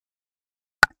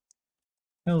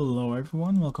Hello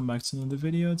everyone, welcome back to another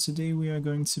video. Today we are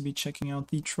going to be checking out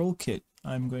the Troll Kit.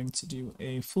 I'm going to do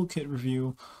a full kit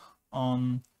review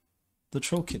on the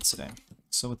Troll Kit today.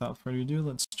 So without further ado,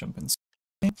 let's jump into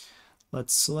it.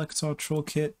 Let's select our Troll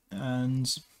Kit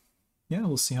and yeah,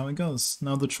 we'll see how it goes.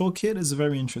 Now the Troll Kit is a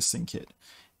very interesting kit.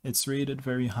 It's rated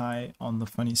very high on the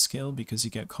funny scale because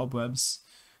you get cobwebs,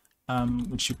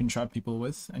 which you can trap people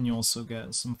with, and you also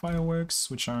get some fireworks,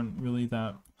 which aren't really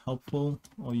that helpful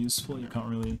or useful. You can't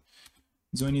really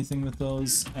do anything with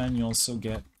those, and you also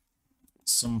get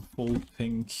some full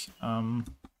pink armor,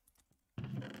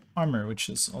 which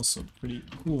is also pretty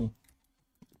cool.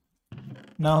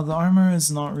 Now the armor is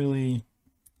not really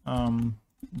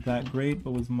that great,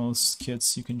 but with most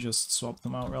kits you can just swap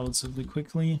them out relatively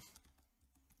quickly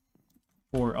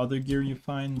for other gear you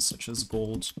find, such as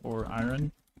gold or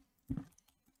iron.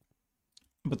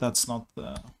 But that's not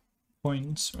the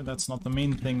point, or that's not the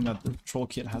main thing that the Troll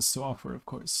Kit has to offer, of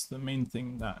course. The main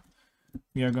thing that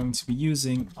we are going to be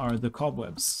using are the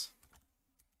cobwebs.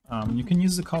 You can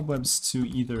use the cobwebs to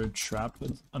either trap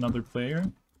another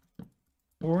player,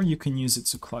 or you can use it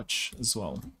to clutch as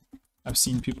well. I've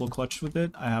seen people clutch with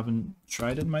it. I haven't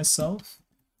tried it myself,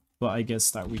 but I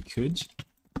guess that we could.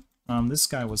 This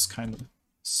guy was kind of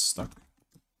stuck.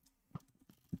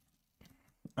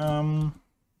 Yeah,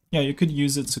 you could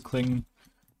use it to cling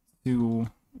to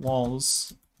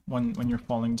walls when you're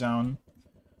falling down,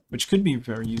 which could be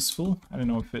very useful. I don't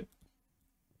know if it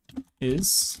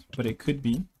is, but it could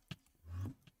be.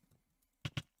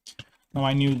 Now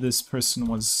I knew this person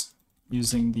was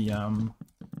using the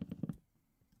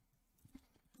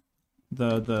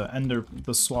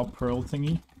swap pearl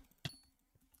thingy,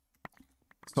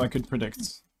 so I could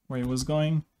predict where he was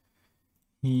going.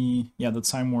 The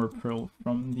Time Warp Pearl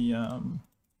from the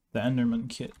Enderman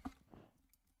kit.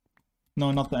 No,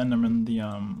 not the Enderman, the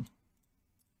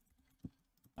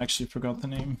actually forgot the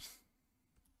name.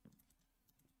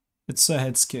 It's a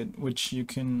heads kit, which you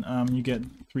can you get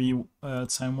 3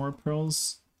 Time Warp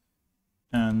Pearls,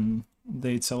 and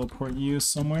they teleport you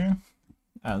somewhere,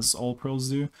 as all pearls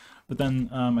do. But then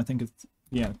I think it's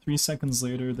 3 seconds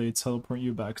later they teleport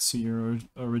you back to your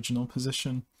original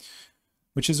position,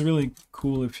 which is really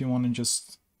cool if you want to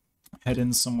just head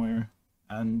in somewhere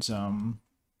and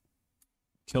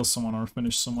kill someone or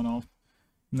finish someone off,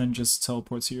 and then just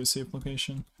teleport to your safe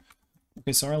location.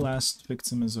 Okay, so our last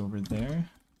victim is over there.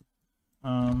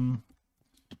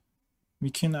 We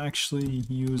can actually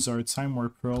use our Time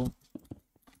Warp Pearl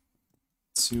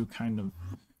to kind of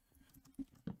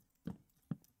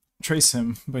trace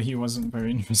him, but he wasn't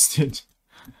very interested.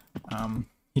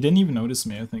 He didn't even notice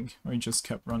me, I think, or he just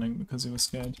kept running because he was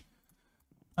scared.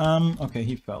 Okay,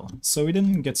 he fell. So we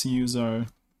didn't get to use our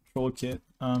Troll Kit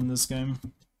this game,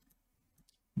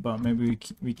 but maybe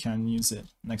we can use it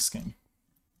next game.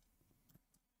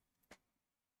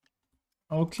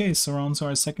 Okay, so we're on to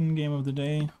our second game of the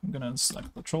day. I'm gonna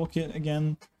select the Troll Kit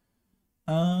again.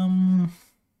 I'm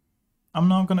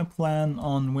not gonna plan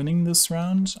on winning this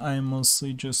round. I'm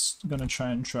mostly just gonna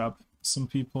try and trap some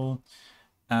people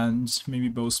and maybe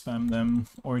bow spam them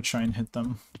or try and hit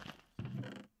them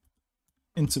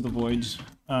into the void.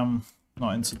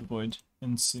 Not into the void,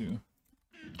 into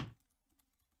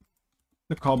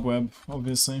the cobweb,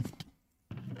 obviously.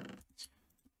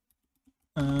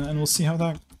 And we'll see how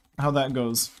that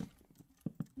goes.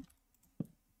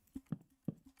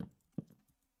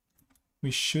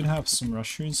 We should have some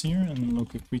rushers here, and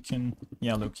look if we can...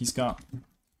 Yeah, look, he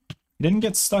didn't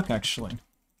get stuck, actually.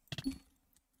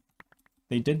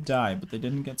 They did die, but they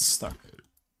didn't get stuck.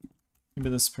 Maybe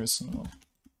this person will.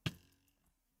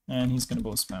 And he's gonna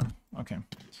bow spam. Okay.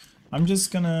 I'm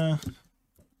just gonna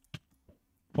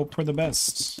hope for the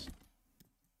best.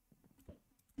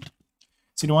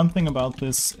 See, the one thing about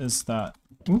this is that...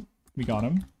 Oop, we got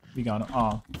him. We got him.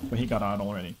 Ah, but he got out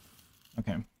already.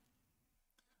 Okay.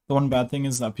 The one bad thing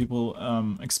is that people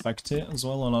expect it as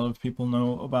well. A lot of people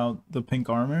know about the pink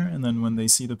armor, and then when they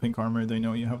see the pink armor, they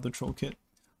know you have the Troll Kit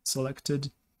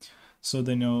selected. So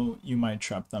they know you might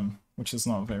trap them, which is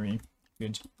not very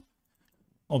good.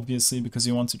 Obviously, because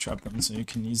you want to trap them so you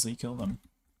can easily kill them.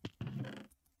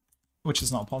 Which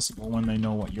is not possible when they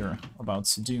know what you're about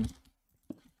to do.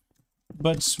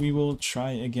 But we will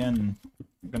try again.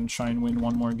 I'm gonna try and win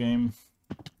one more game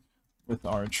with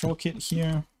our Troll Kit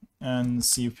here, and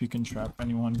see if we can trap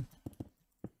anyone.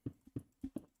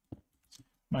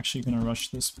 I'm actually gonna rush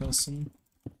this person.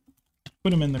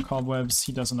 Put him in the cobwebs,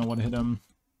 he doesn't know what hit him.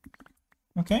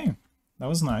 Okay, that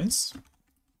was nice.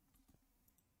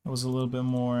 That was a little bit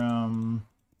more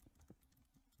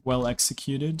well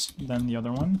executed than the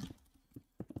other one.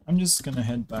 I'm just gonna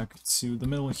head back to the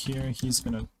middle here. He's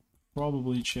gonna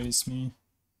probably chase me,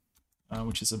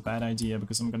 which is a bad idea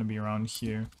because I'm going to be around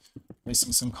here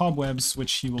placing some cobwebs,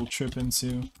 which he will trip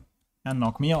into and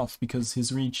knock me off because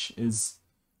his reach is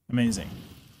amazing.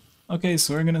 Okay,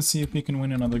 so we're going to see if we can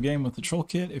win another game with the Troll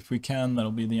Kit. If we can,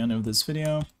 that'll be the end of this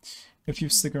video. If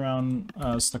you've stuck around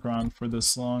for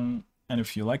this long, and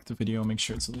if you liked the video, make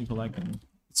sure to leave a like and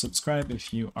subscribe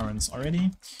if you aren't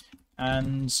already.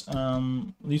 And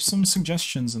leave some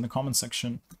suggestions in the comment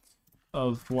section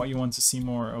of what you want to see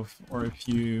more of, or if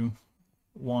you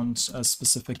want a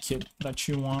specific kit that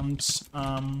you want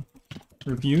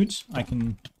reviewed.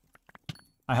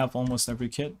 I have almost every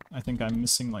kit. I think I'm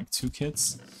missing like 2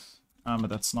 kits, but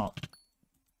that's not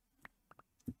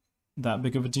that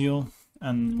big of a deal,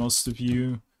 and most of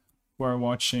you who are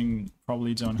watching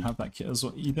probably don't have that kit as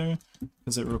well either,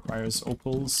 because it requires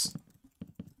opals,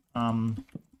 and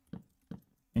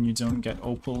you don't get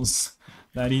opals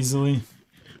that easily.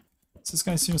 Is this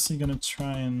guy seriously gonna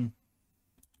try and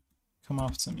come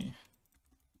after me?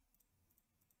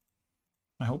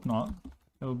 I hope not.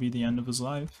 That would be the end of his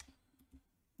life.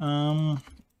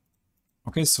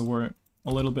 Okay, so we're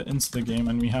a little bit into the game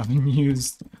and we haven't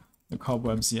used the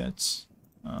cobwebs yet,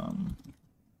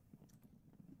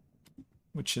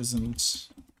 which isn't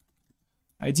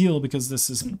ideal because this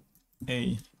isn't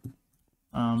a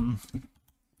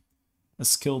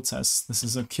skill test. This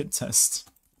is a kit test.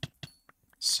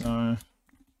 So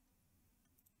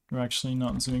we're actually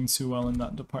not doing too well in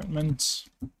that department.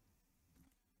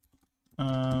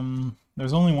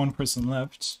 There's only one person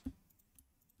left.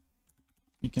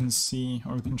 You can see,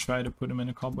 or we can try to put him in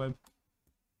a cobweb.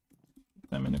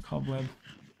 Put them in a cobweb.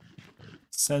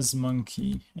 It says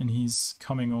monkey, and he's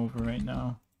coming over right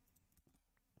now.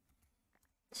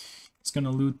 He's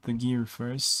gonna loot the gear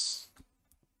first.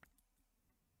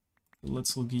 The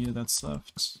little gear that's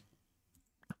left.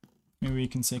 Maybe we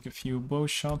can take a few bow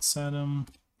shots at him.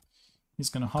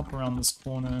 He's gonna hop around this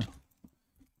corner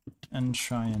and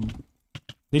try and...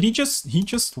 Did he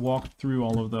just walked through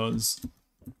all of those?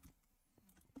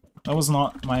 That was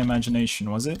not my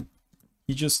imagination, was it?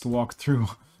 He just walked through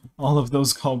all of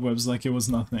those cobwebs like it was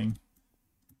nothing.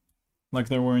 Like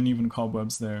there weren't even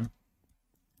cobwebs there.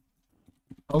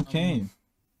 Okay.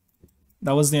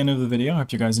 That was the end of the video. I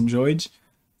hope you guys enjoyed.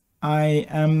 I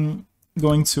am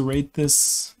going to rate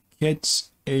this kit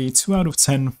a 2 out of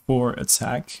 10 for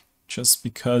attack, just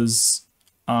because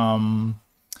the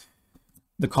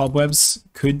cobwebs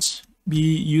could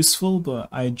be useful, but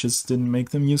I just didn't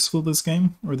make them useful this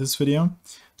game, or this video.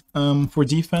 For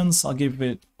defense, I'll give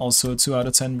it also a 2 out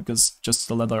of 10 because just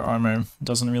the leather armor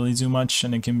doesn't really do much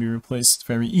and it can be replaced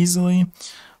very easily,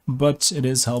 but it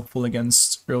is helpful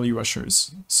against early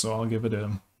rushers, so I'll give it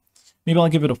a... Maybe I'll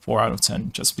give it a 4 out of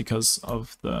 10 just because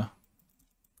of the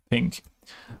pink.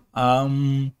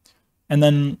 And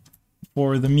then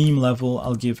for the meme level,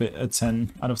 I'll give it a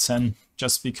 10 out of 10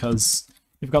 just because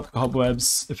you've got the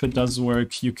cobwebs. If it does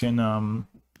work, you can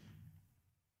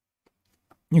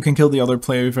kill the other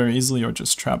player very easily or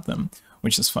just trap them,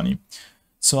 which is funny.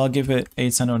 So I'll give it a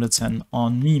 10 out of 10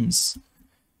 on memes.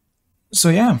 So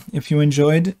yeah, if you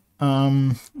enjoyed,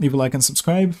 leave a like and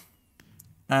subscribe,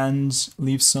 and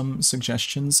leave some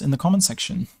suggestions in the comment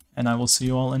section. And I will see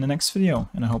you all in the next video,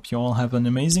 and I hope you all have an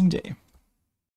amazing day.